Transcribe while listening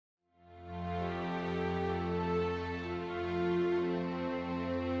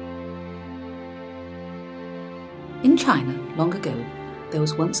In China, long ago, there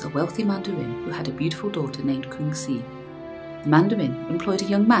was once a wealthy mandarin who had a beautiful daughter named Kungsi. The mandarin employed a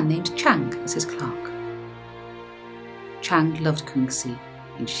young man named Chang as his clerk. Chang loved Kungsi,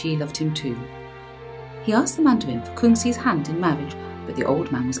 and she loved him too. He asked the mandarin for Kungsi's hand in marriage, but the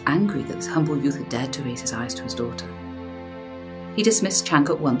old man was angry that this humble youth had dared to raise his eyes to his daughter. He dismissed Chang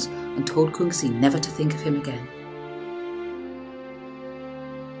at once and told Kungsi never to think of him again.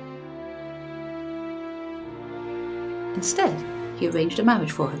 Instead, he arranged a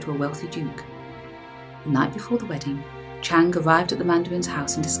marriage for her to a wealthy duke. The night before the wedding, Chang arrived at the mandarin's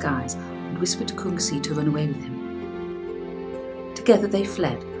house in disguise and whispered to Kungsi to run away with him. Together they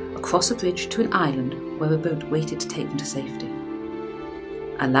fled across a bridge to an island where a boat waited to take them to safety.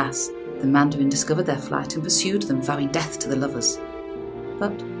 Alas, the mandarin discovered their flight and pursued them, vowing death to the lovers.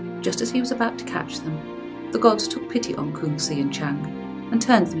 But just as he was about to catch them, the gods took pity on Kungsi and Chang and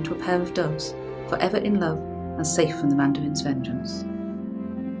turned them into a pair of doves, forever in love and safe from the mandarin's vengeance.